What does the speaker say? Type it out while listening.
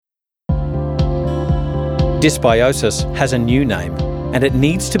Dysbiosis has a new name, and it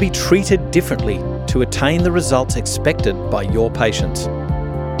needs to be treated differently to attain the results expected by your patients.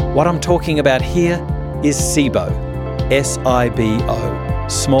 What I'm talking about here is SIBO, S-I-B-O,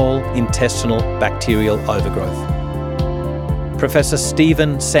 small intestinal bacterial overgrowth. Professor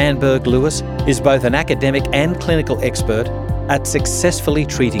Stephen Sandberg-Lewis is both an academic and clinical expert at successfully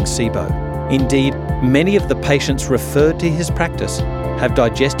treating SIBO. Indeed, many of the patients referred to his practice have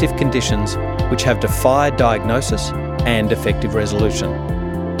digestive conditions which have defied diagnosis and effective resolution.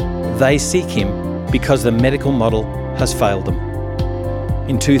 They seek him because the medical model has failed them.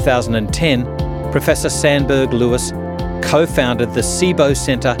 In 2010, Professor Sandberg-Lewis co-founded the SIBO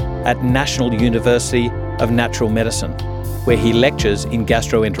Centre at National University of Natural Medicine, where he lectures in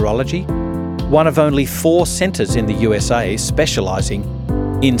gastroenterology, one of only 4 centres in the USA specialising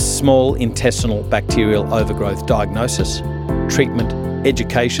in small intestinal bacterial overgrowth diagnosis, treatment,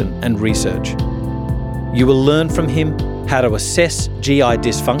 education and research. You will learn from him how to assess GI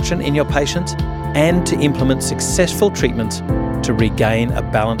dysfunction in your patients and to implement successful treatments to regain a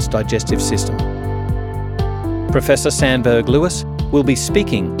balanced digestive system. Professor Sandberg-Lewis will be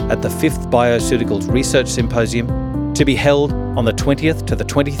speaking at the 5th Bioceuticals Research Symposium to be held on the 20th to the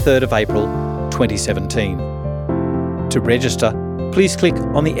 23rd of April 2017. To register, please click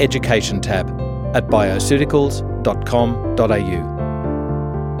on the Education tab at bioceuticals.com.au.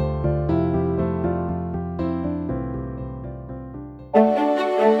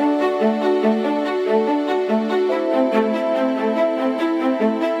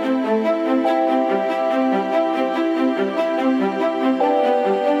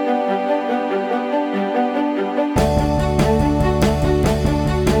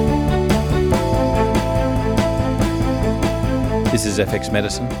 This is FX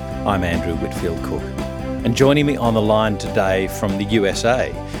Medicine. I'm Andrew Whitfield Cook. And joining me on the line today from the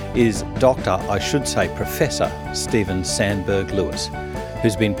USA is Professor Stephen Sandberg-Lewis,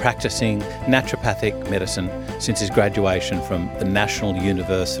 who's been practicing naturopathic medicine since his graduation from the National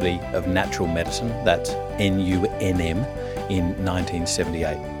University of Natural Medicine, that's NUNM, in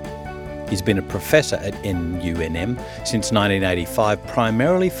 1978. He's been a professor at NUNM since 1985,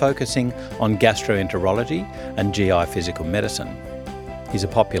 primarily focusing on gastroenterology and GI physical medicine. He's a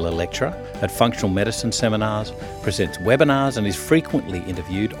popular lecturer at functional medicine seminars, presents webinars and is frequently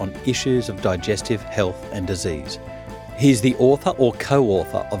interviewed on issues of digestive health and disease. He's the author or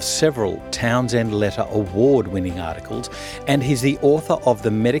co-author of several Townsend Letter Award-winning articles, and he's the author of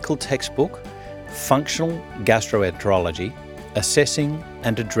the medical textbook Functional Gastroenterology, Assessing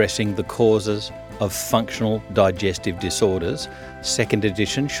and Addressing the Causes of Functional Digestive Disorders. Second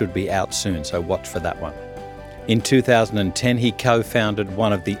edition should be out soon, so watch for that one. In 2010, he co-founded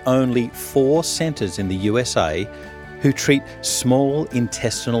one of the only 4 centres in the USA who treat small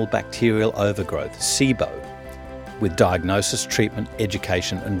intestinal bacterial overgrowth, SIBO, with diagnosis, treatment,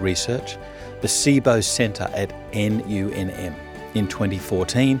 education and research, the SIBO Centre at NUNM. In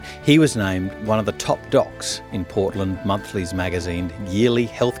 2014, he was named one of the top docs in Portland Monthly's magazine yearly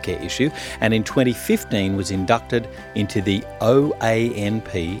healthcare issue, and in 2015 was inducted into the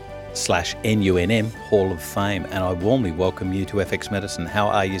OANP/NUNM Hall of Fame. And I warmly welcome you to FX Medicine. How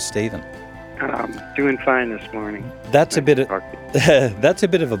are you, Stephen? Doing fine this morning. That's a bit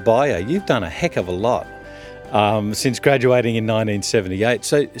of a bio. You've done a heck of a lot since graduating in 1978.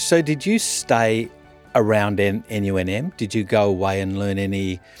 So did you stay around NUNM? Did you go away and learn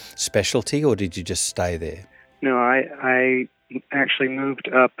any specialty, or did you just stay there? No, I actually moved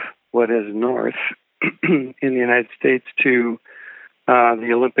up what is north in the United States to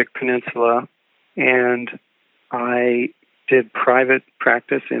the Olympic Peninsula, and I did private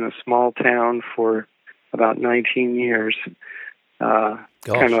practice in a small town for about 19 years.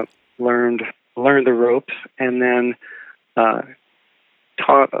 Kind of learned the ropes, and then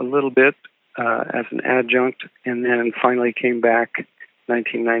taught a little bit as an adjunct, and then finally came back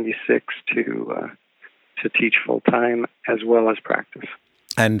 1996 to teach full time as well as practice.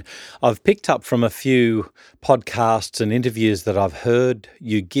 And I've picked up from a few podcasts and interviews that I've heard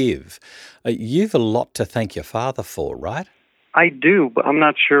you give. You've a lot to thank your father for, right? I do, but I'm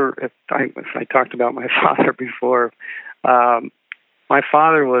not sure if I talked about my father before. My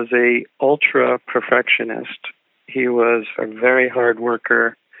father was a ultra perfectionist. He was a very hard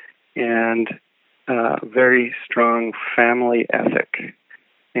worker and very strong family ethic.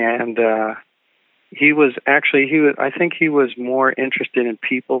 And I think he was more interested in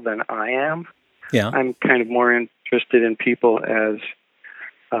people than I am. Yeah. I'm kind of more interested in people as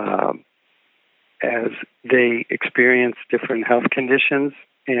they experience different health conditions,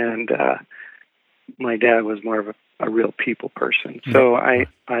 and my dad was more of a real people person. So I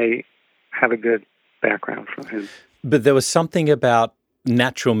have a good background from him. But there was something about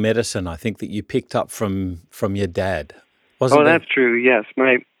natural medicine, I think, that you picked up from your dad, wasn't there? Oh, that's true, yes.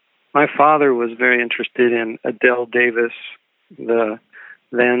 My father was very interested in Adele Davis, the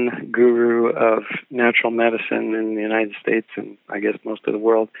then guru of natural medicine in the United States and I guess most of the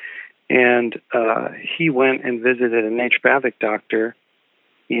world. And he went and visited a naturopathic doctor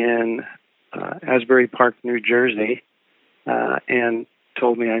in Asbury Park, New Jersey, and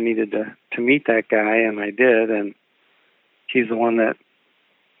told me I needed to meet that guy, and I did. And he's the one that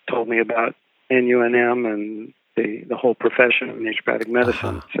told me about NUNM and the whole profession of naturopathic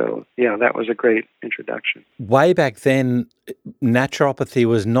medicine. Uh-huh. So, yeah, that was a great introduction. Way back then, naturopathy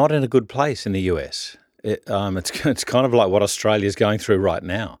was not in a good place in the US. It's kind of like what Australia's going through right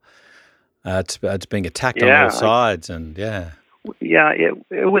now. It's being attacked on all sides, and Yeah,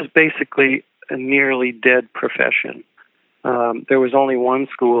 it was basically a nearly dead profession. There was only one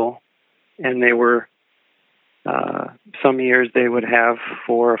school, and they were some years they would have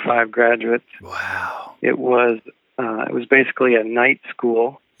 4 or 5 graduates. Wow. It was basically a night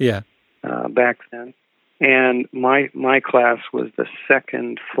school. Yeah. Back then, and my class was the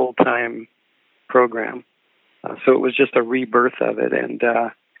second full-time program, so it was just a rebirth of it. And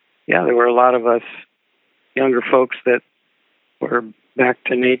there were a lot of us younger folks that were back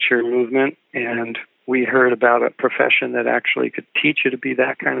to nature movement, and we heard about a profession that actually could teach you to be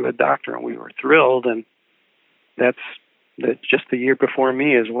that kind of a doctor, and we were thrilled. And that's just the year before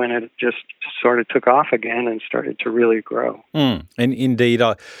me is when it just sort of took off again and started to really grow. And indeed,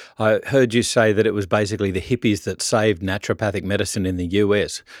 I heard you say that it was basically the hippies that saved naturopathic medicine in the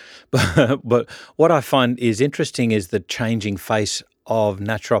US. But what I find is interesting is the changing face of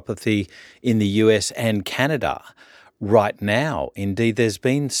naturopathy in the US and Canada right now. Indeed, there's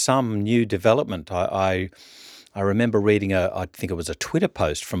been some new development. I remember reading I think it was a Twitter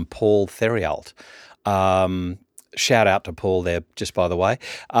post from Paul Theriault. Shout out to Paul there, just by the way,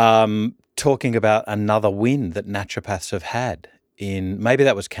 talking about another win that naturopaths have had in, maybe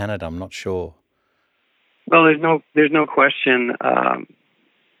that was Canada, I'm not sure. Well, there's no question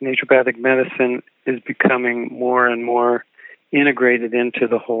naturopathic medicine is becoming more and more integrated into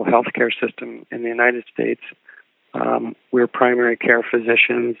the whole healthcare system in the United States. We're primary care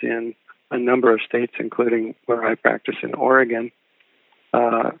physicians in a number of states, including where I practice in Oregon,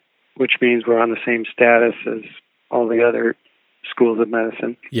 which means we're on the same status as all the other schools of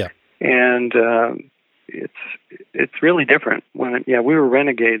medicine. Yeah. And it's really different. We were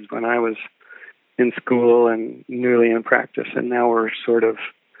renegades when I was in school and newly in practice, and now we're sort of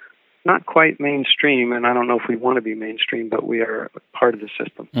not quite mainstream, and I don't know if we want to be mainstream, but we are part of the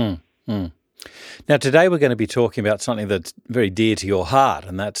system. Now, today we're going to be talking about something that's very dear to your heart,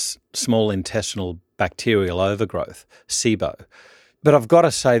 and that's small intestinal bacterial overgrowth, SIBO. But I've got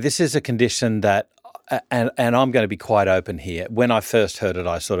to say, this is a condition that, and I'm going to be quite open here, when I first heard it,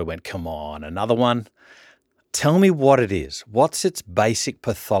 I sort of went, come on, another one? Tell me what it is. What's its basic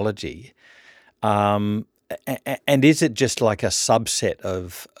pathology? And is it just like a subset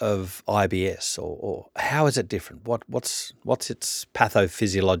of IBS, or how is it different? What's its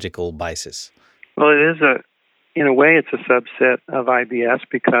pathophysiological basis? Well, it is in a way, it's a subset of IBS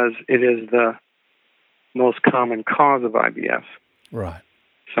because it is the most common cause of IBS. Right.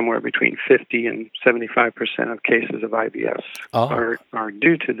 Somewhere between 50 and 75% of cases of IBS are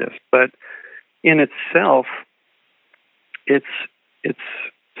due to this. But in itself, it's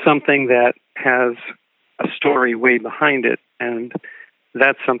something that has a story way behind it, and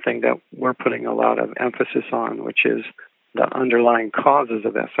that's something that we're putting a lot of emphasis on, which is the underlying causes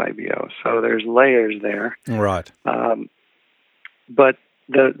of SIBO. So there's layers there. Right. But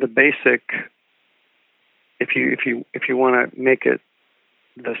the basic, if you want to make it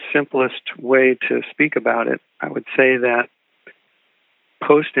the simplest way to speak about it, I would say that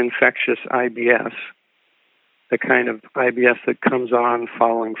post-infectious IBS, the kind of IBS that comes on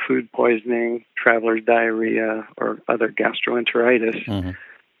following food poisoning, traveler's diarrhea, or other gastroenteritis,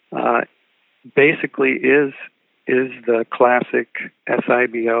 basically is the classic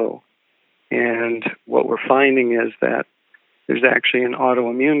SIBO. And what we're finding is that there's actually an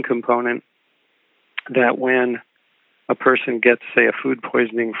autoimmune component that when a person gets, say, a food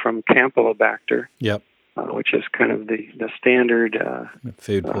poisoning from Campylobacter, yep, which is kind of the standard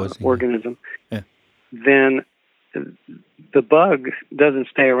food poisoning organism, yeah, then the bug doesn't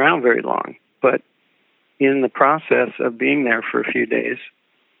stay around very long. But in the process of being there for a few days,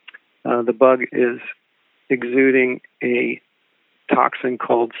 the bug is exuding a toxin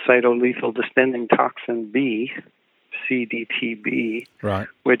called cytolethal distending toxin B, CDTB, right,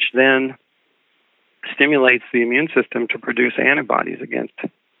 which then stimulates the immune system to produce antibodies against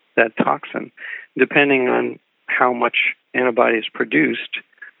that toxin. Depending on how much antibody is produced,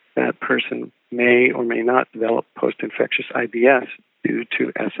 that person may or may not develop post-infectious IBS due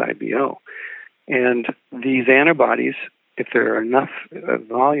to SIBO. And these antibodies, if there are enough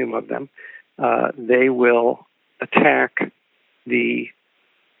volume of them, they will attack the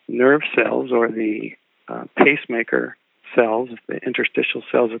nerve cells or the pacemaker cells, the interstitial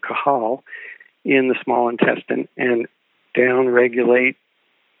cells of Cajal in the small intestine, and downregulate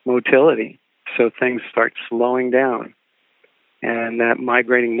motility. So things start slowing down. And that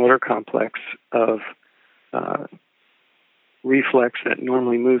migrating motor complex of reflex that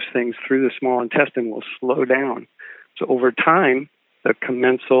normally moves things through the small intestine will slow down. So over time, the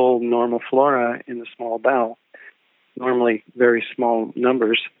commensal normal flora in the small bowel, normally very small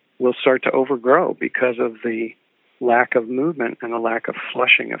numbers, will start to overgrow because of the lack of movement and the lack of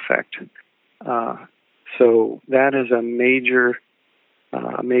flushing effect. So that is a major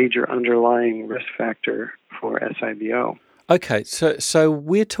underlying risk factor for SIBO. Okay, so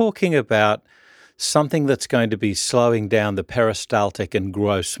we're talking about something that's going to be slowing down the peristaltic and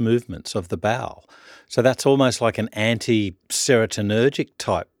gross movements of the bowel. So that's almost like an anti-serotonergic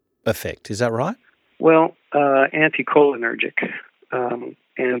type effect. Is that right? Well, anticholinergic,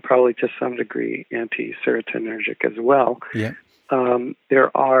 and probably to some degree anti-serotonergic as well. Yeah.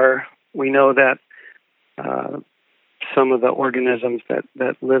 We know that some of the organisms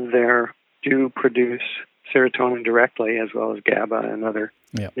that live there do produce serotonin directly, as well as GABA and other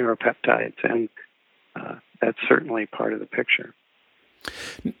neuropeptides, and that's certainly part of the picture.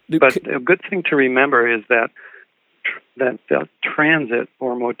 But a good thing to remember is that the transit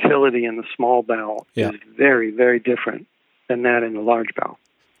or motility in the small bowel is very, very different than that in the large bowel.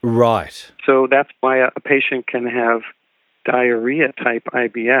 Right. So that's why a patient can have diarrhea-type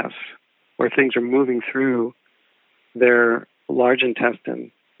IBS, where things are moving through their large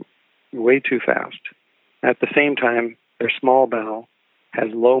intestine way too fast. At the same time, their small bowel has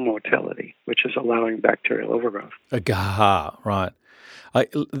low motility, which is allowing bacterial overgrowth. Aha, right.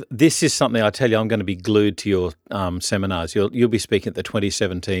 This is something, I tell you, I'm going to be glued to your seminars. You'll be speaking at the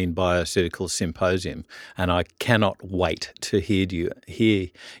 2017 Bioceutical Symposium, and I cannot wait to hear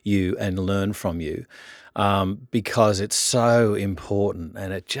you and learn from you because it's so important,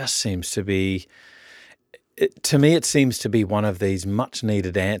 and it just seems to be, to me, it seems to be one of these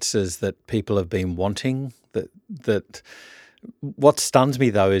much-needed answers that people have been wanting. That what stuns me,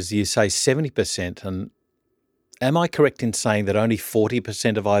 though, is you say 70%, and am I correct in saying that only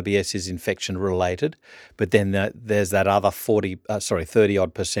 40% of IBS is infection-related, but then there's that other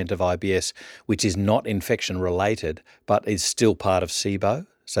 30-odd% of IBS which is not infection-related but is still part of SIBO?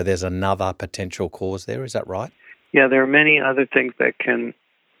 So there's another potential cause there, is that right? Yeah, there are many other things that can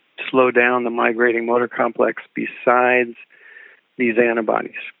slow down the migrating motor complex besides these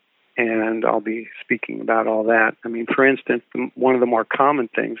antibodies. And I'll be speaking about all that. I mean, for instance, one of the more common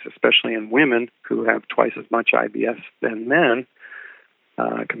things, especially in women who have twice as much IBS than men,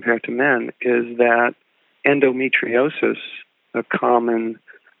 compared to men, is that endometriosis, a common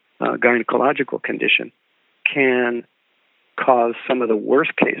gynecological condition, can cause some of the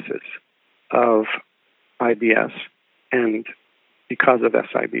worst cases of IBS, and because of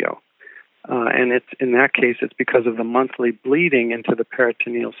SIBO. And it's in that case, it's because of the monthly bleeding into the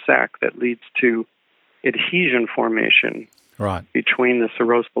peritoneal sac that leads to adhesion formation between the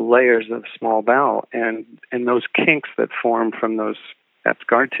serosal layers of small bowel, and those kinks that form from that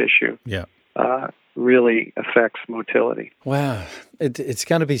scar tissue really affects motility. Wow. It's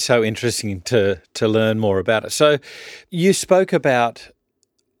going to be so interesting to learn more about it. So you spoke about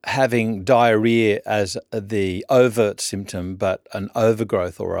having diarrhea as the overt symptom, but an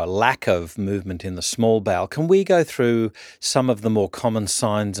overgrowth or a lack of movement in the small bowel. Can we go through some of the more common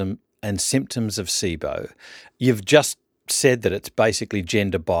signs and symptoms of SIBO? You've just said that it's basically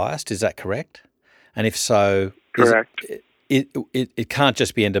gender biased. Is that correct? And if so, correct. It can't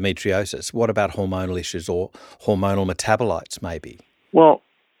just be endometriosis. What about hormonal issues or hormonal metabolites maybe? Well,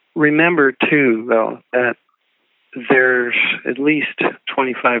 remember too, though, that there's at least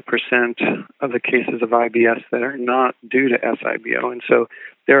 25% of the cases of IBS that are not due to SIBO, and so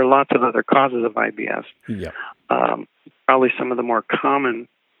there are lots of other causes of IBS. Yeah. Probably some of the more common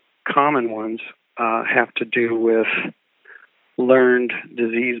ones have to do with learned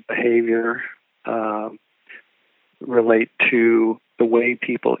disease behavior, relate to the way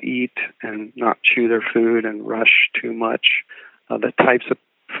people eat and not chew their food and rush too much, the types of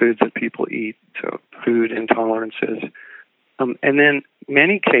foods that people eat, so food intolerances. And then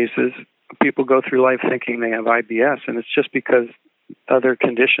many cases, people go through life thinking they have IBS, and it's just because other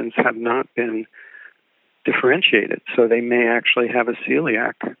conditions have not been differentiated. So they may actually have a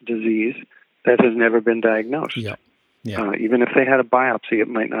celiac disease that has never been diagnosed. Yeah. Even if they had a biopsy, it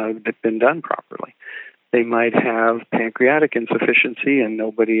might not have been done properly. They might have pancreatic insufficiency and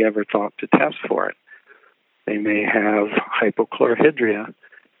nobody ever thought to test for it. They may have hypochlorhydria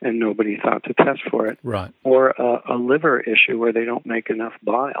and nobody thought to test for it. Right. Or a liver issue where they don't make enough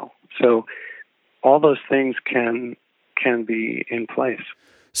bile. So all those things can be in place.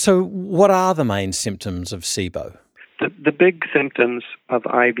 So what are the main symptoms of SIBO? The big symptoms of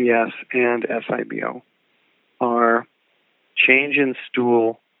IBS and SIBO are change in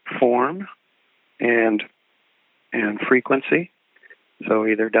stool form and frequency, so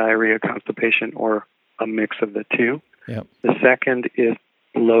either diarrhea, constipation, or a mix of the two. Yep. The second is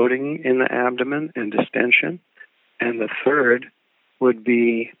bloating in the abdomen and distension, and the third would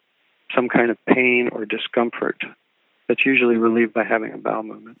be some kind of pain or discomfort that's usually relieved by having a bowel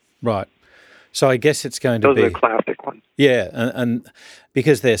movement. Right. So I guess it's going to Those be... are the classic ones. Yeah, and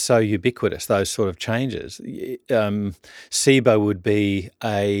because they're so ubiquitous, those sort of changes, SIBO would be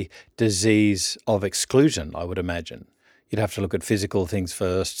a disease of exclusion, I would imagine. You'd have to look at physical things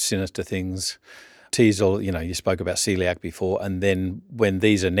first, sinister things, teasel, you spoke about celiac before, and then when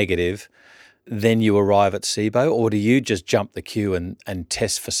these are negative, then you arrive at SIBO, or do you just jump the queue and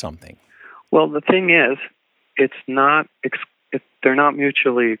test for something? Well, the thing is, it's not. They're not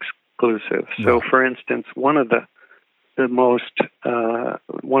mutually exclusive. So, Right. for instance, one of the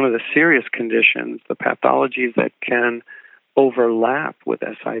serious conditions, the pathologies that can overlap with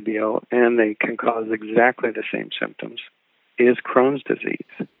SIBO and they can cause exactly the same symptoms, is Crohn's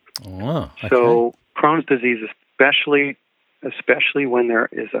disease. Oh, okay. So Crohn's disease, especially when there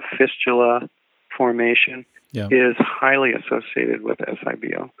is a fistula formation, Yeah. is highly associated with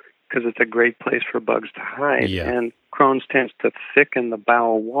SIBO because it's a great place for bugs to hide. Yeah. And Crohn's tends to thicken the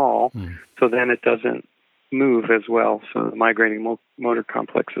bowel wall, so then it doesn't move as well. So the migrating motor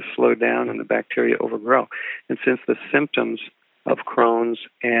complex is slowed down and the bacteria overgrow. And since the symptoms of Crohn's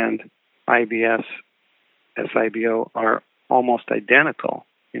and IBS, SIBO are almost identical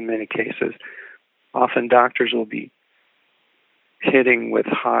in many cases, often doctors will be hitting with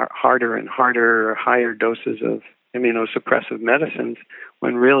harder and harder or higher doses of immunosuppressive medicines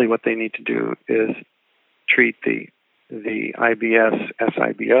when really what they need to do is treat the IBS,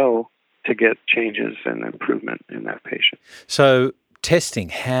 SIBO to get changes and improvement in that patient. So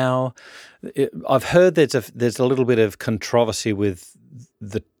testing, I've heard there's a little bit of controversy with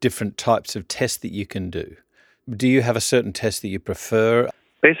the different types of tests that you can do. Do you have a certain test that you prefer?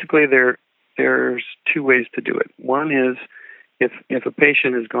 Basically, there's two ways to do it. One is if a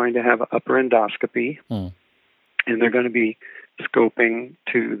patient is going to have upper endoscopy and they're going to be scoping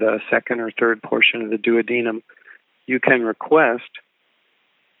to the second or third portion of the duodenum, you can request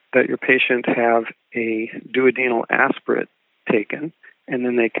that your patient have a duodenal aspirate taken, and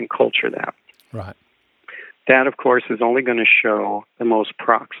then they can culture that. Right. That, of course, is only going to show the most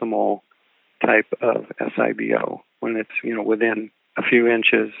proximal type of SIBO when it's within a few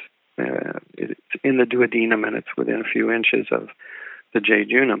inches. It's in the duodenum and it's within a few inches of the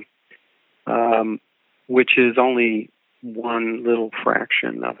jejunum, which is only one little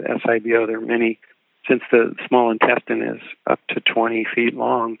fraction of SIBO. There are many. Since the small intestine is up to 20 feet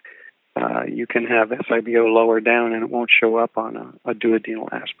long, you can have SIBO lower down and it won't show up on a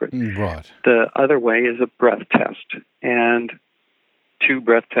duodenal aspirate. Right. The other way is a breath test, and two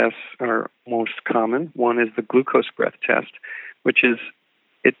breath tests are most common. One is the glucose breath test, which is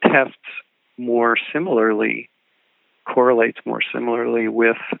it tests more similarly, correlates more similarly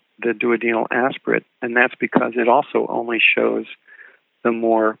with the duodenal aspirate, and that's because it also only shows the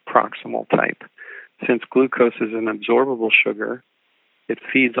more proximal type. Since glucose is an absorbable sugar, it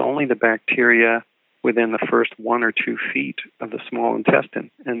feeds only the bacteria within the first 1 or 2 feet of the small intestine,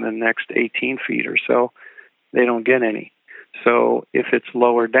 and the next 18 feet or so, they don't get any. So if it's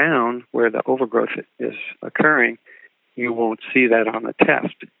lower down where the overgrowth is occurring, you won't see that on the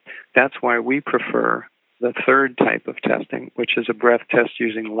test. That's why we prefer the third type of testing, which is a breath test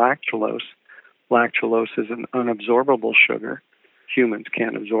using lactulose. Lactulose is an unabsorbable sugar. Humans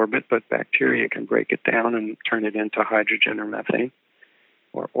can't absorb it, but bacteria can break it down and turn it into hydrogen or methane,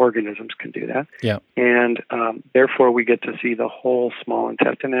 or organisms can do that. Yeah. And therefore, we get to see the whole small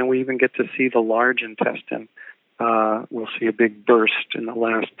intestine, and we even get to see the large intestine. We'll see a big burst in the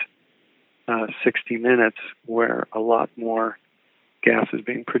last 60 minutes where a lot more gas is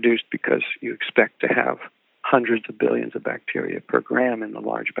being produced because you expect to have hundreds of billions of bacteria per gram in the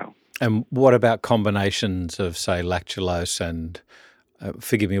large bowel. And what about combinations of, say, lactulose and,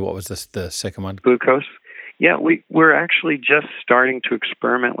 forgive me, what was the second one? Glucose. Yeah, we're actually just starting to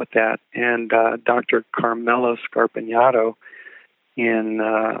experiment with that, and Dr. Carmelo Scarpagnato in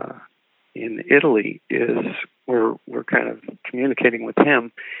Italy we're kind of communicating with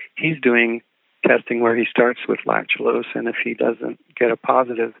him. He's doing testing where he starts with lactulose, and if he doesn't get a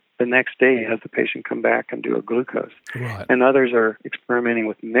positive, the next day he has the patient come back and do a glucose. Right. And others are experimenting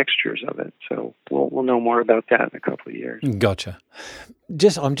with mixtures of it. So we'll know more about that in a couple of years. Gotcha.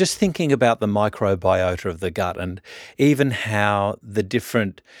 I'm just thinking about the microbiota of the gut and even how the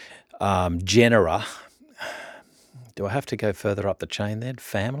different genera. Do I have to go further up the chain then?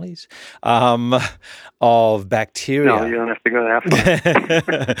 Families of bacteria. No, you don't have to go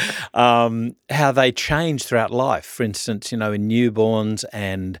that far. How they change throughout life. For instance, in newborns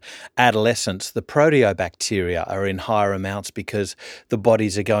and adolescents, the proteobacteria are in higher amounts because the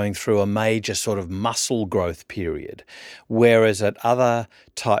bodies are going through a major sort of muscle growth period, whereas at other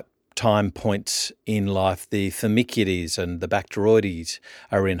time points in life, the Firmicutes and the Bacteroides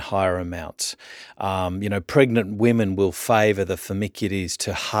are in higher amounts. Pregnant women will favour the Firmicutes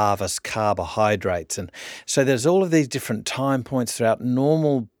to harvest carbohydrates. And so there's all of these different time points throughout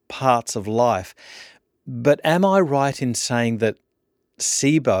normal parts of life. But am I right in saying that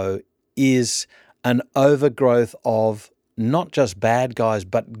SIBO is an overgrowth of not just bad guys,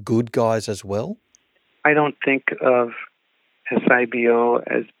 but good guys as well? I don't think of SIBO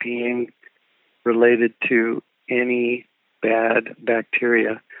as being related to any bad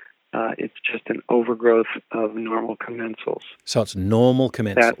bacteria. It's just an overgrowth of normal commensals. So it's normal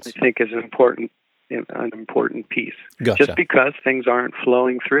commensals. That, I think, is an important piece. Gotcha. Just because things aren't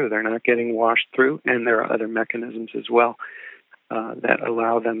flowing through, they're not getting washed through, and there are other mechanisms as well that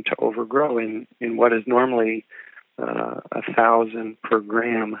allow them to overgrow in what is normally 1,000 per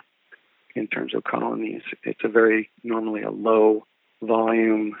gram. In terms of colonies, it's normally a low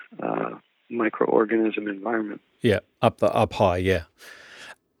volume microorganism environment. Yeah, up high, yeah.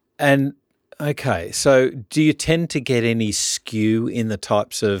 And okay, so do you tend to get any skew in the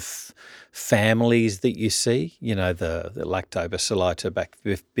types of families that you see? The Lactobacillus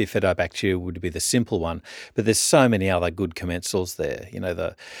bifidobacteria would be the simple one, but there's so many other good commensals there.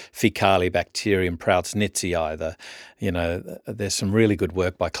 The Faecalibacterium Proutznitzi, there's some really good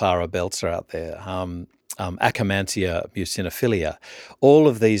work by Clara Belzer out there. Akkermansia mucinophilia, all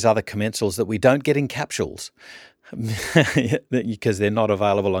of these other commensals that we don't get in capsules because they're not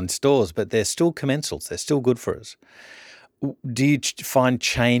available in stores, but they're still commensals. They're still good for us. Do you find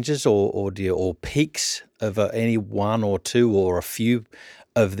changes or peaks of any one or two or a few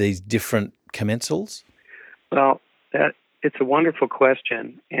of these different commensals? Well, it's a wonderful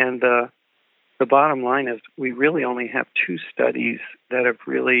question, and the bottom line is we really only have 2 studies that have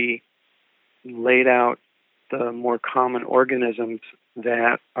really laid out the more common organisms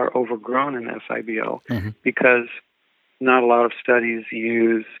that are overgrown in SIBO, because not a lot of studies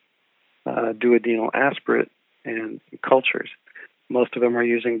use duodenal aspirate and cultures. Most of them are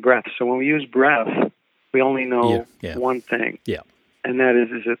using breath. So when we use breath, we only know one thing, and that is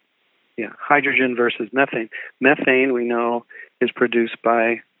it hydrogen versus methane. Methane, we know, is produced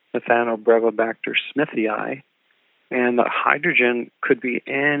by Methanobrevibacter smithii, and the hydrogen could be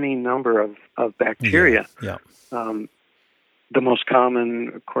any number of bacteria. The most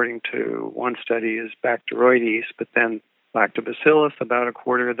common, according to one study, is Bacteroides, but then Lactobacillus about a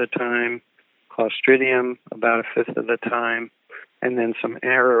quarter of the time, Clostridium about a fifth of the time, and then some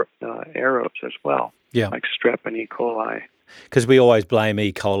aerobes as well, like Strep and E. coli. Because we always blame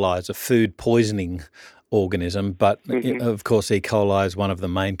E. coli as a food poisoning organism, but of course E. coli is one of the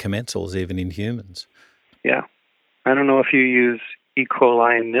main commensals even in humans. Yeah. I don't know if you use E.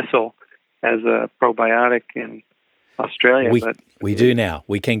 coli and Nissl as a probiotic in Australia, but we do now.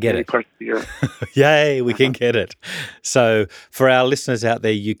 We can get it. Parts of Europe. Yay, we can get it. So for our listeners out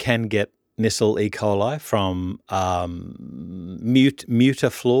there, you can get Nissl E. coli from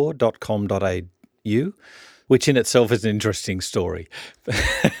mutaflora.com.au, which in itself is an interesting story.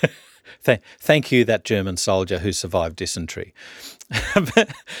 Thank you, that German soldier who survived dysentery.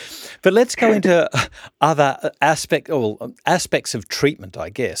 But let's go into other aspects of treatment,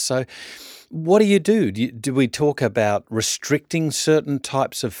 I guess. So what do you do? Do we talk about restricting certain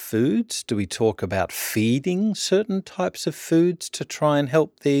types of foods? Do we talk about feeding certain types of foods to try and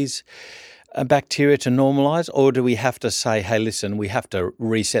help these bacteria to normalize? Or do we have to say, hey, listen, we have to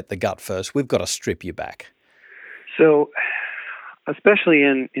reset the gut first. We've got to strip you back. So especially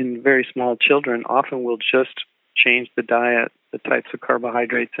in very small children, often we'll just change the diet, the types of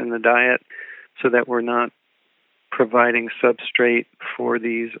carbohydrates in the diet, so that we're not providing substrate for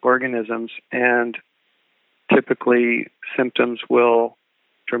these organisms. And typically symptoms will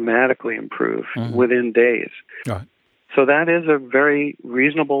dramatically improve within days. Right. So that is a very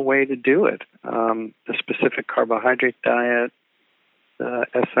reasonable way to do it. The specific carbohydrate diet, the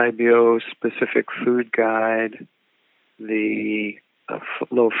SIBO specific food guide, the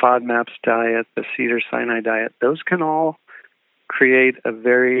low FODMAPs diet, the Cedars-Sinai diet, those can all create a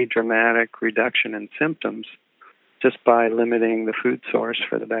very dramatic reduction in symptoms just by limiting the food source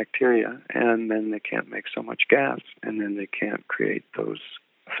for the bacteria. And then they can't make so much gas, and then they can't create those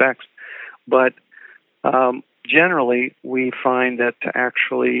effects. But generally, we find that to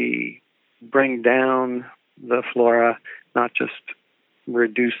actually bring down the flora, not just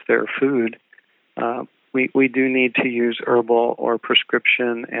reduce their food, we do need to use herbal or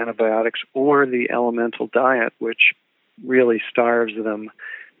prescription antibiotics or the elemental diet, which really starves them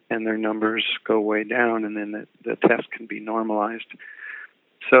and their numbers go way down, and then the test can be normalized.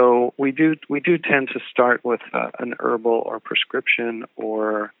 So we do tend to start with an herbal or prescription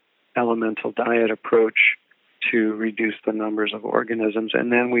or elemental diet approach to reduce the numbers of organisms,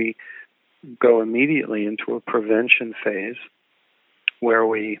 and then we go immediately into a prevention phase where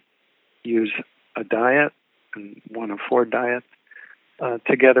we use a diet, and one of 4 diets,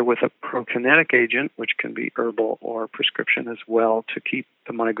 together with a prokinetic agent, which can be herbal or prescription as well, to keep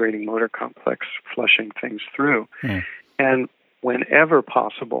the migrating motor complex flushing things through. And whenever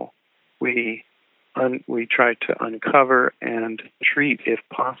possible, we try to uncover and treat, if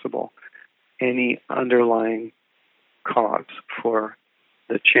possible, any underlying cause for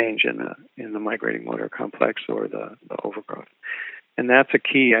the change in the migrating motor complex or the overgrowth. And that's a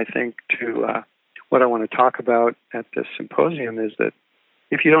key, I think, to what I want to talk about at this symposium, is that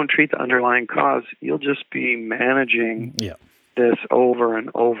if you don't treat the underlying cause, you'll just be managing this over and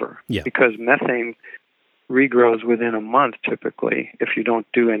over, because methane regrows within a month typically if you don't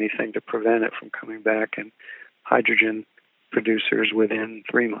do anything to prevent it from coming back, and hydrogen producers within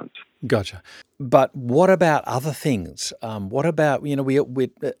 3 months. Gotcha. But what about other things? What about, we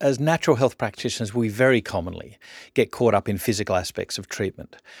as natural health practitioners, we very commonly get caught up in physical aspects of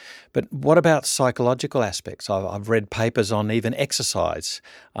treatment. But what about psychological aspects? I've read papers on even exercise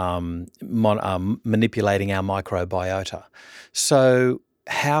manipulating our microbiota. So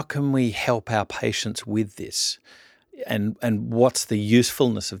how can we help our patients with this? And what's the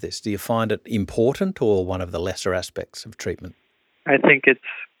usefulness of this? Do you find it important or one of the lesser aspects of treatment? I think it's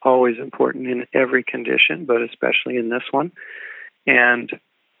always important in every condition, but especially in this one. And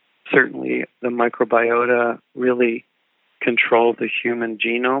certainly the microbiota really control the human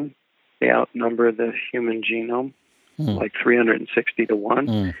genome. They outnumber the human genome like 360 to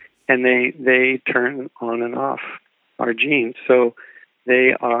 1. And they turn on and off our genes. So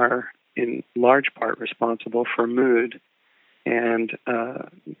they are in large part responsible for mood and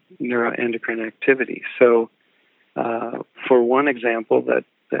neuroendocrine activity. So for one example that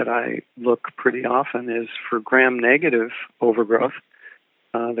I look pretty often is for gram-negative overgrowth.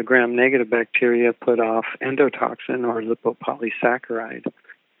 The gram-negative bacteria put off endotoxin or lipopolysaccharide.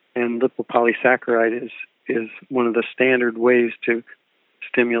 And lipopolysaccharide is one of the standard ways to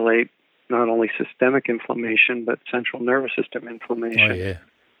stimulate not only systemic inflammation but central nervous system inflammation.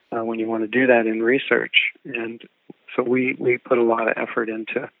 When you want to do that in research. And so we put a lot of effort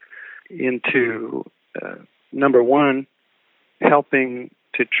into number one, helping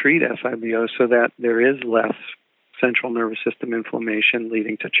to treat SIBO so that there is less central nervous system inflammation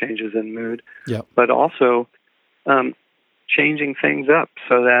leading to changes in mood, but also changing things up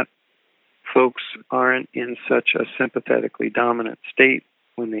so that folks aren't in such a sympathetically dominant state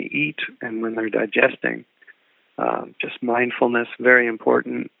when they eat and when they're digesting. Just mindfulness, very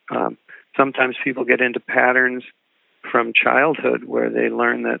important. Sometimes people get into patterns from childhood where they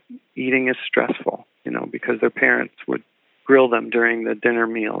learn that eating is stressful, because their parents would grill them during the dinner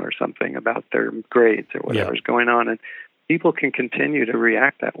meal or something about their grades or whatever's going on. And people can continue to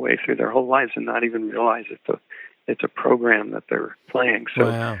react that way through their whole lives and not even realize it's a program that they're playing.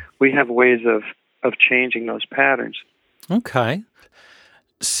 So we have ways of changing those patterns. Okay.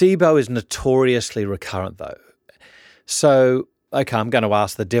 SIBO is notoriously recurrent, though. So, okay, I'm going to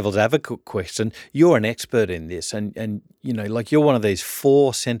ask the devil's advocate question. You're an expert in this, and you're one of these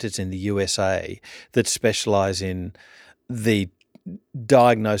 4 centres in the USA that specialise in the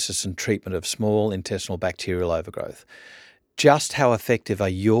diagnosis and treatment of small intestinal bacterial overgrowth. Just how effective are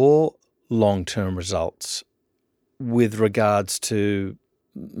your long-term results with regards to,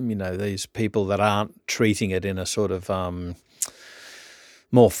 these people that aren't treating it in a sort of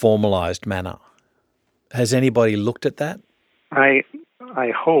more formalised manner? Has anybody looked at that? I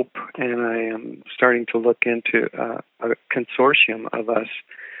hope, and I am starting to look into a consortium of us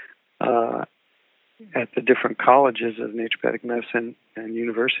at the different colleges of naturopathic medicine and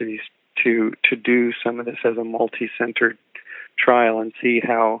universities to do some of this as a multi-centered trial and see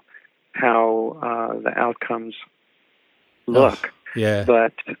how the outcomes look. Yeah.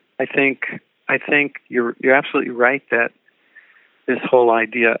 But I think you're absolutely right that this whole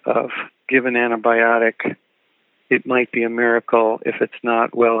idea of give an antibiotic, it might be a miracle. If it's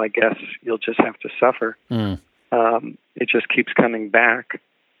not, well, I guess you'll just have to suffer. It just keeps coming back.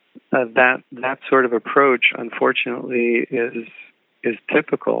 That sort of approach, unfortunately, is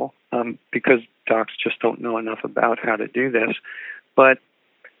typical because docs just don't know enough about how to do this. But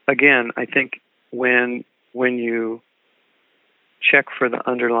again, I think when you check for the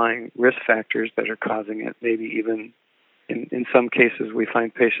underlying risk factors that are causing it, maybe even in some cases we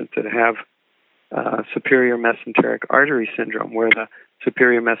find patients that have superior mesenteric artery syndrome, where the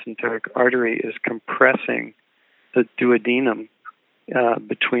superior mesenteric artery is compressing the duodenum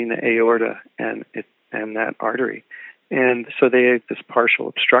between the aorta and that artery. And so they have this partial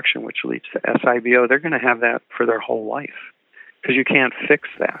obstruction, which leads to SIBO. They're going to have that for their whole life because you can't fix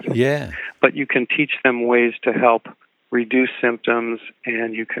that. Yeah. But you can teach them ways to help reduce symptoms,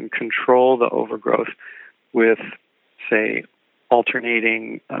 and you can control the overgrowth with, say,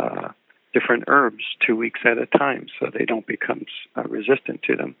 alternating different herbs 2 weeks at a time so they don't become resistant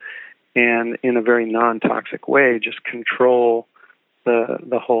to them. And in a very non-toxic way, just control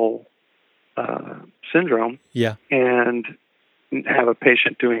the whole syndrome, and have a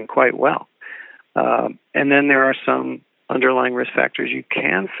patient doing quite well. And then there are some underlying risk factors you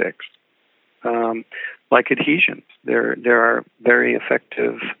can fix, like adhesions. There are very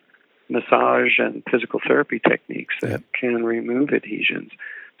effective massage and physical therapy techniques that can remove adhesions.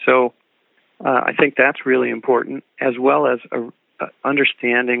 So I think that's really important, as well as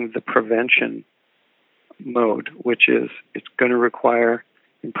understanding the prevention mode, which is it's going to require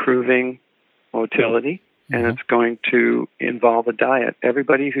improving motility, and it's going to involve a diet.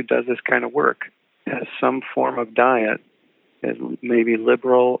 Everybody who does this kind of work has some form of diet, maybe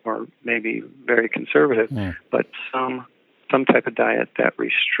liberal or maybe very conservative, but some type of diet that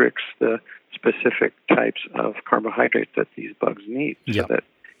restricts the specific types of carbohydrates that these bugs need, so that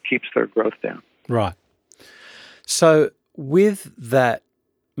keeps their growth down. Right. So with that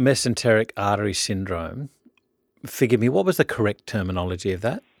mesenteric artery syndrome, forgive me, what was the correct terminology of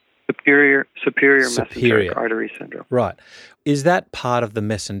that? Superior mesenteric artery syndrome. Right. Is that part of the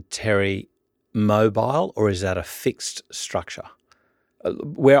mesentery mobile, or is that a fixed structure?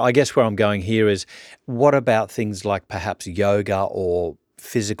 Where I'm going here is, what about things like perhaps yoga or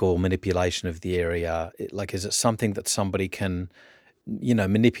physical manipulation of the area? Like, is it something that somebody can,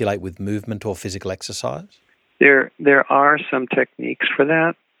 manipulate with movement or physical exercise? There are some techniques for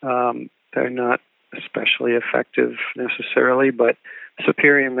that. They're not especially effective necessarily, but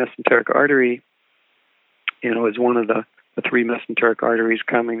superior mesenteric artery, is one of the three mesenteric arteries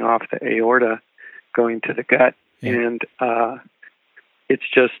coming off the aorta going to the gut. And it's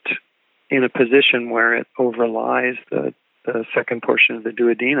just in a position where it overlies the second portion of the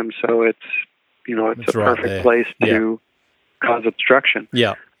duodenum. So it's a perfect place to cause obstruction.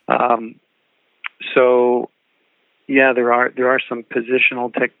 Yeah. There are some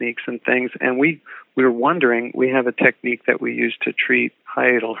positional techniques and things, and we were wondering, we have a technique that we use to treat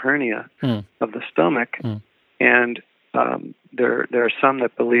hiatal hernia of the stomach, and there are some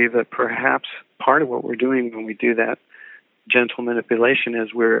that believe that perhaps part of what we're doing when we do that gentle manipulation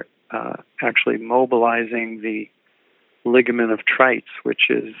is we're actually mobilizing the ligament of Treitz, which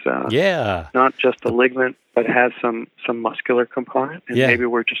is not just a ligament, but has some muscular component, and maybe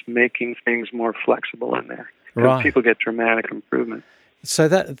we're just making things more flexible in there. Because people get dramatic improvement. So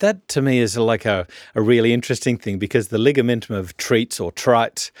that to me is like a really interesting thing, because the ligamentum of Treitz or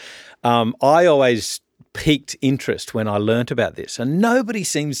Treitz, I always piqued interest when I learnt about this, and nobody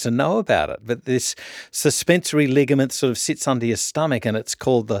seems to know about it. But this suspensory ligament sort of sits under your stomach, and it's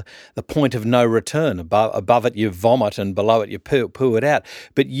called the point of no return. Above it you vomit, and below it you poo it out.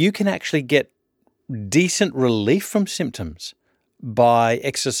 But you can actually get decent relief from symptoms by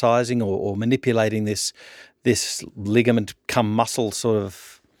exercising or manipulating this ligament come muscle sort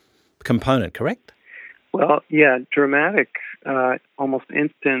of component, correct? Well, dramatic, almost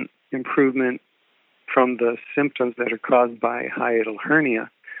instant improvement from the symptoms that are caused by hiatal hernia.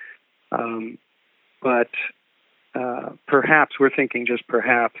 But perhaps, we're thinking just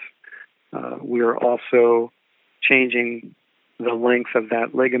perhaps, we're also changing the length of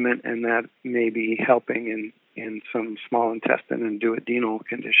that ligament, and that may be helping in some small intestine and duodenal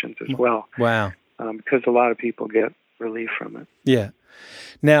conditions as well. Wow. Because a lot of people get relief from it. Yeah.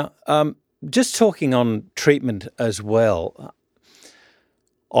 Now, just talking on treatment as well,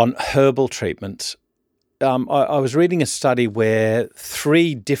 on herbal treatments, I was reading a study where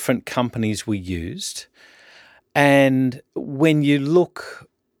 3 different companies were used, and when you look,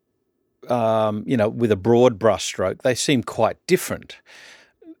 with a broad brushstroke, they seem quite different.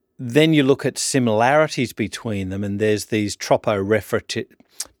 Then you look at similarities between them, and there's these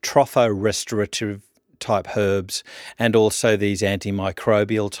trophorestorative type herbs and also these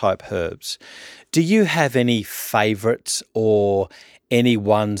antimicrobial type herbs. Do you have any favourites or any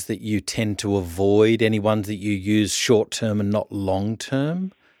ones that you tend to avoid, any ones that you use short-term and not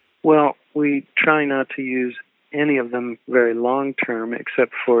long-term? Well, we try not to use any of them very long-term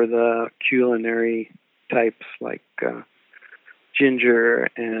except for the culinary types like ginger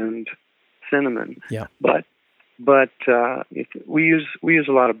and cinnamon. Yeah. But we use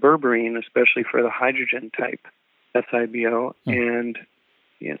a lot of berberine, especially for the hydrogen type SIBO, and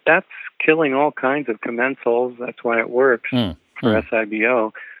that's killing all kinds of commensals. That's why it works for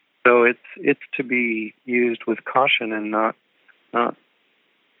SIBO. So it's to be used with caution and not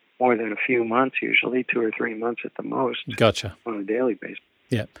more than a few months, usually 2 or 3 months at the most. Gotcha. On a daily basis.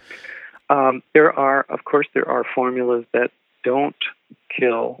 Yeah. There are formulas that don't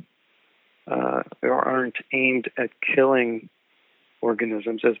kill or aren't aimed at killing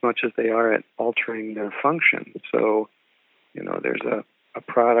organisms as much as they are at altering their function. So, there's a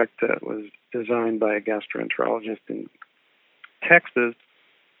product that was designed by a gastroenterologist in Texas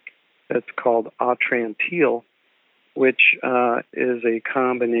that's called Atrantil, which is a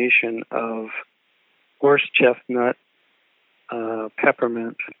combination of horse chestnut,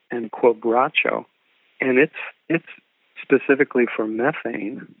 peppermint, and quebracho, and it's specifically for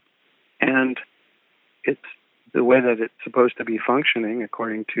methane, and it's the way that it's supposed to be functioning,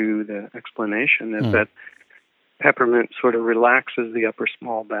 according to the explanation, is that peppermint sort of relaxes the upper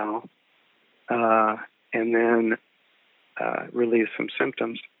small bowel, and then relieves some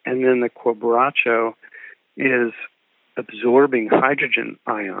symptoms, and then the quebracho is absorbing hydrogen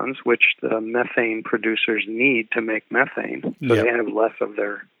ions, which the methane producers need to make methane, so they have less of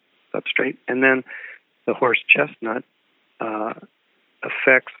their substrate. And then the horse chestnut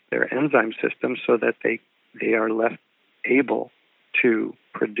affects their enzyme system so that they are less able to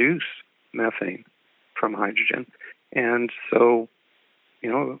produce methane from hydrogen. And so,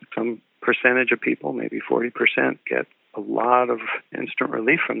 some percentage of people, maybe 40%, get a lot of instant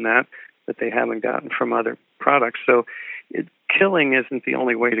relief from that they haven't gotten from other products. So killing isn't the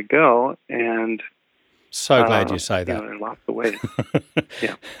only way to go. And so glad you say that. There are lots of ways.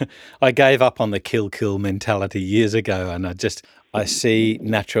 Yeah. I gave up on the kill mentality years ago, and I see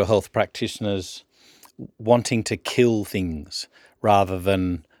natural health practitioners wanting to kill things rather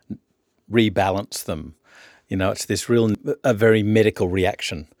than rebalance them. It's this a very medical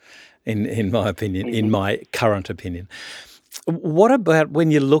reaction, in my opinion, in my current opinion. What about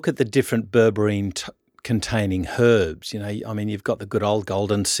when you look at the different berberine containing herbs? You've got the good old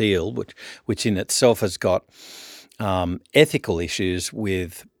golden seal, which in itself has got ethical issues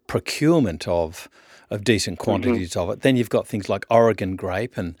with procurement of decent quantities of it. Then you've got things like Oregon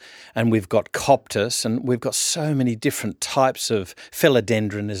grape, and we've got Coptis, and we've got so many different types of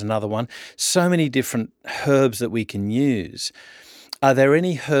philodendron is another one. So many different herbs that we can use. Are there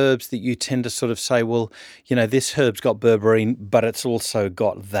any herbs that you tend to sort of say, well, this herb's got berberine, but it's also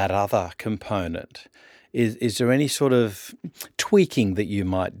got that other component? Is there any sort of tweaking that you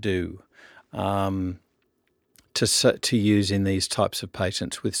might do to use in these types of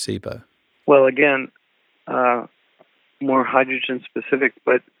patients with SIBO? Well, again, more hydrogen specific,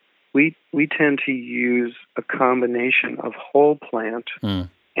 but we tend to use a combination of whole plant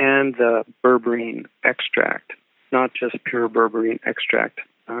and the berberine extract, not just pure berberine extract.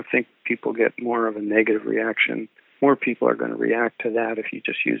 I think people get more of a negative reaction. More people are going to react to that if you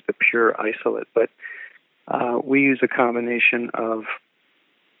just use the pure isolate. But we use a combination of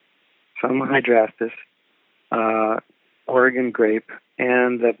some hydrastis, Oregon grape,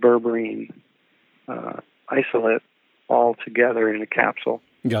 and the berberine isolate all together in a capsule.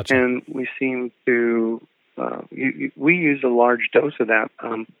 Gotcha. And we seem to, we use a large dose of that.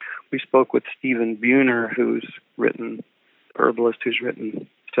 We spoke with Stephen Buhner, herbalist who's written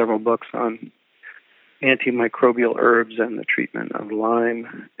several books on antimicrobial herbs and the treatment of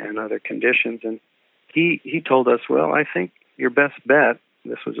Lyme and other conditions. And he told us, well, I think your best bet,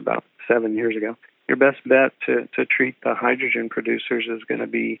 this was about 7 years ago, your best bet to treat the hydrogen producers is going to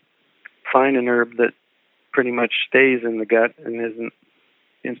be find an herb that pretty much stays in the gut and isn't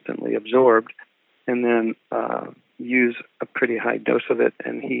instantly absorbed, and then use a pretty high dose of it.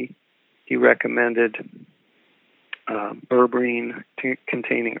 And he recommended berberine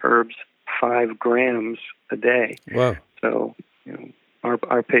containing herbs 5 grams a day. Wow. So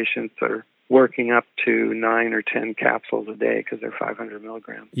our patients are working up to 9 or 10 capsules a day because they're 500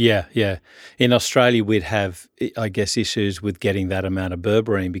 milligrams. Yeah, yeah. In Australia, we'd have, I guess, issues with getting that amount of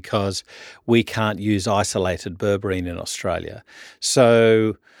berberine because we can't use isolated berberine in Australia.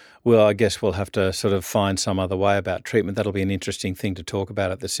 So, well, I guess we'll have to sort of find some other way about treatment. That'll be an interesting thing to talk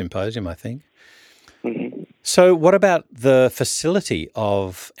about at the symposium, I think. Mm-hmm. So what about the facility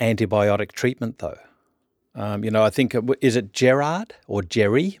of antibiotic treatment, though? I think, is it Gerard or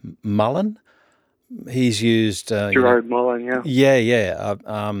Jerry Mullen? He's used... Gerard Mullen, yeah. Yeah.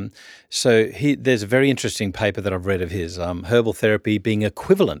 So there's a very interesting paper that I've read of his, herbal therapy being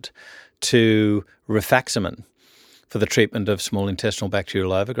equivalent to rifaximin for the treatment of small intestinal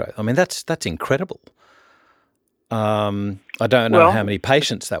bacterial overgrowth. I mean, that's incredible. I don't know how many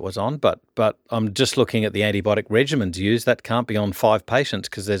patients that was on, but I'm just looking at the antibiotic regimens used. That can't be on 5 patients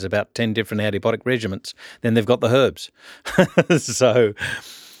because there's about 10 different antibiotic regimens. Then they've got the herbs. So,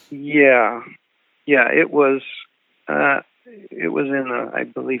 yeah, it was in the, I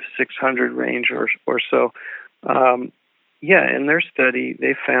believe, 600 range or so. In their study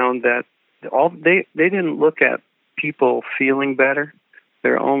they found that they didn't look at people feeling better.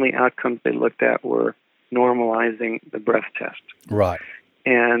 Their only outcomes they looked at were normalizing the breath test. Right.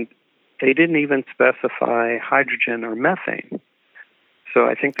 And they didn't even specify hydrogen or methane. So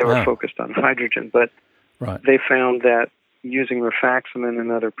I think they were focused on hydrogen, but they found that using rifaximin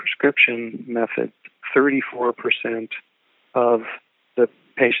and other prescription methods, 34% of the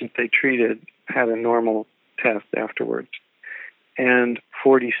patients they treated had a normal test afterwards. And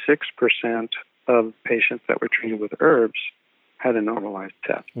 46% of patients that were treated with herbs had a normalized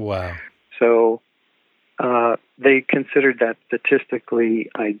test. Wow. So they considered that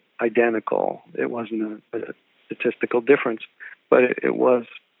statistically identical. It wasn't a statistical difference, but it was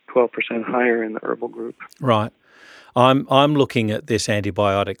 12% higher in the herbal group. Right. I'm looking at this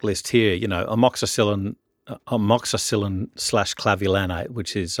antibiotic list here. Amoxicillin /clavulanate,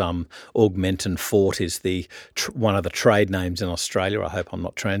 which is Augmentin Fort, is the one of the trade names in Australia. I hope I'm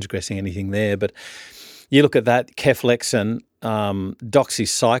not transgressing anything there, but you look at that, Ceflexin,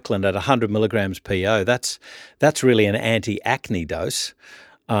 doxycycline at 100 milligrams PO. That's really an anti-acne dose.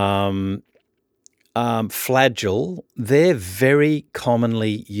 Flagyl, they're very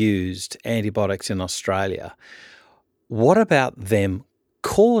commonly used antibiotics in Australia. What about them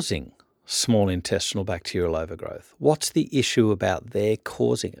causing small intestinal bacterial overgrowth? What's the issue about their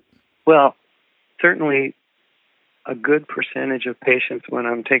causing it? Well, certainly a good percentage of patients, when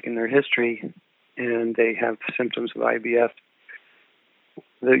I'm taking their history and they have symptoms of IBS,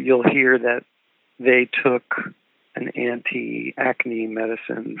 you'll hear that they took an anti-acne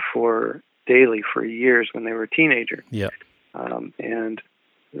medicine daily for years when they were a teenager. Yeah. And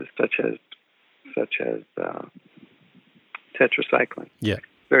such as tetracycline. Yeah.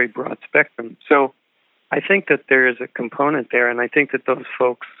 Very broad spectrum. So I think that there is a component there, and I think that those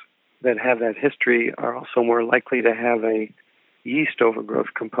folks that have that history are also more likely to have a yeast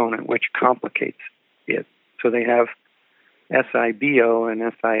overgrowth component, which complicates it. So they have SIBO and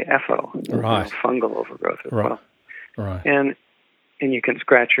SIFO, fungal overgrowth as well. Right. And you can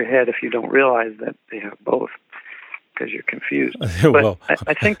scratch your head if you don't realize that they have both, because you're confused. Well, but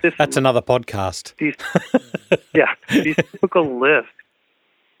I think that's another podcast.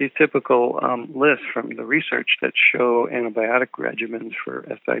 These typical lists from the research that show antibiotic regimens for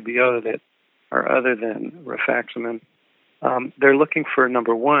SIBO that are other than rifaximin, they're looking for,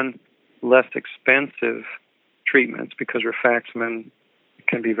 number one, less expensive treatments, because rifaximin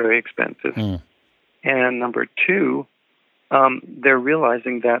can be very expensive. And number two, they're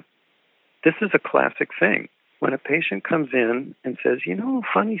realizing that this is a classic thing. When a patient comes in and says,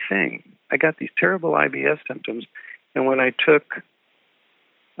 funny thing, I got these terrible IBS symptoms, and when I took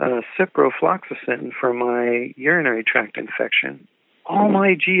ciprofloxacin for my urinary tract infection, all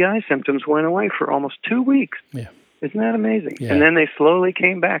my GI symptoms went away for almost 2 weeks. Yeah. Isn't that amazing? Yeah. And then they slowly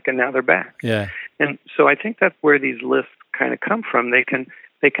came back, and now they're back. Yeah. And so I think that's where these lists kind of come from. They can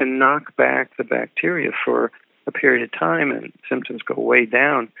knock back the bacteria for a period of time, and symptoms go way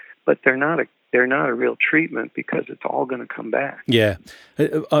down, but they're not a real treatment, because it's all going to come back. Yeah.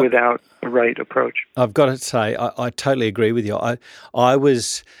 Without the right approach. I've got to say, I totally agree with you.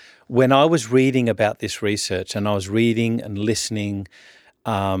 When I was reading about this research, and I was reading and listening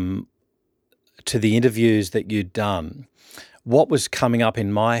to the interviews that you'd done, what was coming up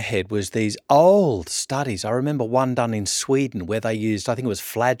in my head was these old studies. I remember one done in Sweden where they used, I think it was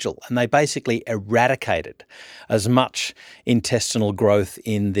Flagyl, and they basically eradicated as much intestinal growth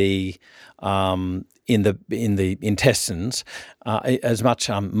in the in the intestines, as much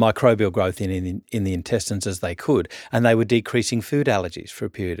microbial growth in the intestines as they could, and they were decreasing food allergies for a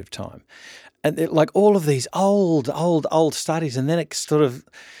period of time. And like all of these old studies, and then it sort of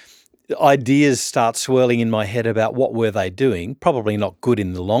ideas start swirling in my head about what were they doing. Probably not good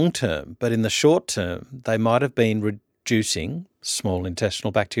in the long term, but in the short term, they might have been reducing small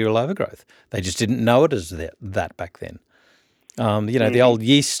intestinal bacterial overgrowth. They just didn't know it as that back then. The old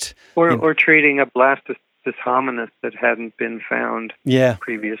yeast. Or treating a Blastus hominis that hadn't been found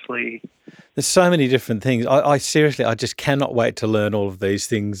previously. There's so many different things. I seriously, I just cannot wait to learn all of these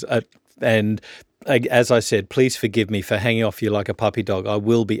things. And as I said, please forgive me for hanging off you like a puppy dog. I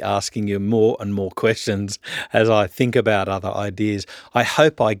will be asking you more and more questions as I think about other ideas. I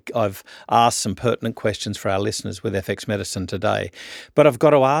hope I've asked some pertinent questions for our listeners with FX Medicine today. But I've got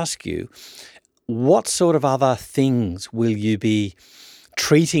to ask you, what sort of other things will you be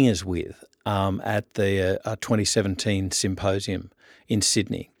treating us with at the 2017 symposium in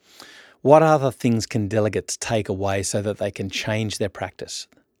Sydney? What other things can delegates take away so that they can change their practice?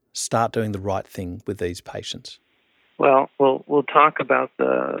 Start doing the right thing with these patients? Well, we'll talk about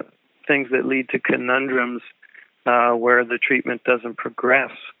the things that lead to conundrums where the treatment doesn't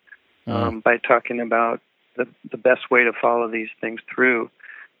progress by talking about the best way to follow these things through.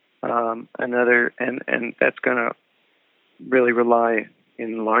 And that's going to really rely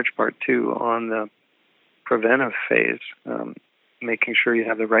in large part too on the preventive phase, making sure you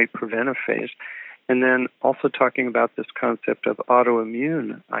have the right preventive phase. And then also talking about this concept of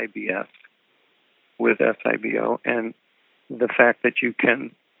autoimmune IBS with SIBO and the fact that you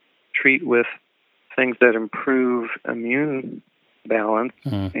can treat with things that improve immune balance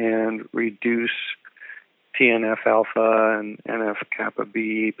and reduce TNF-alpha and NF-kappa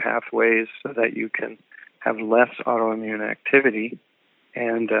B pathways so that you can have less autoimmune activity.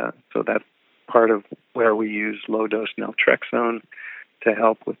 And so that's part of where we use low-dose naltrexone to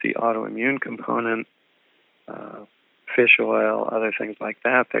help with the autoimmune component, fish oil, other things like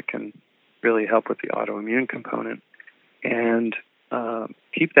that can really help with the autoimmune component. And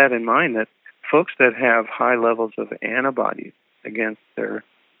keep that in mind that folks that have high levels of antibodies against their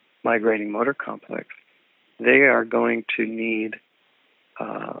migrating motor complex, they are going to need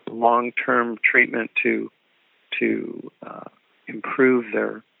long-term treatment to improve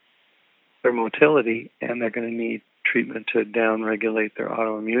their motility, and they're going to need treatment to downregulate their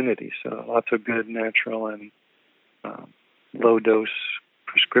autoimmunity. So lots of good natural and low-dose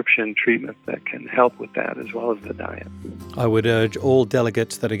prescription treatment that can help with that, as well as the diet. I would urge all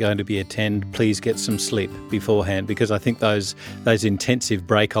delegates that are going to attend, please get some sleep beforehand, because I think those intensive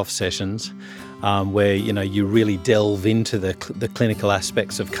break-off sessions where you really delve into the clinical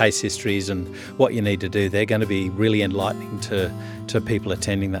aspects of case histories and what you need to do, they're going to be really enlightening to people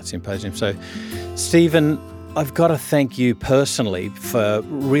attending that symposium. So, Stephen, I've got to thank you personally for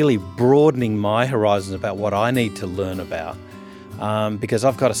really broadening my horizons about what I need to learn about, because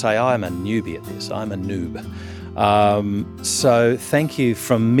I've got to say I'm a newbie at this. I'm a noob. So thank you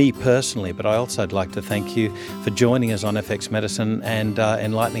from me personally, but I also would like to thank you for joining us on FX Medicine and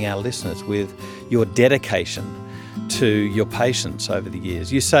enlightening our listeners with your dedication to your patients over the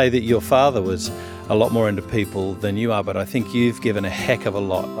years. You say that your father was a lot more into people than you are, but I think you've given a heck of a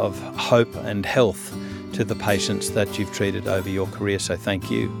lot of hope and health to the patients that you've treated over your career, so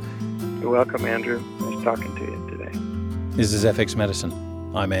thank you. You're welcome, Andrew. Nice talking to you today. This is FX Medicine.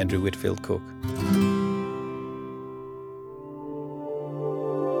 I'm Andrew Whitfield Cook.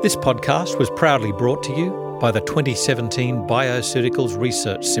 This podcast was proudly brought to you by the 2017 Bioceuticals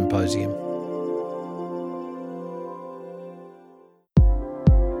Research Symposium.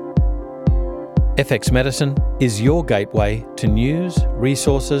 FX Medicine is your gateway to news,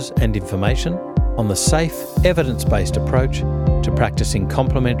 resources and information on the safe, evidence-based approach to practicing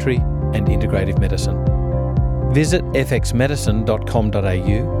complementary and integrative medicine. Visit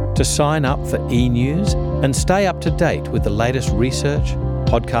fxmedicine.com.au to sign up for e-news and stay up to date with the latest research,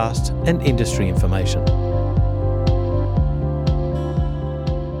 podcasts and industry information.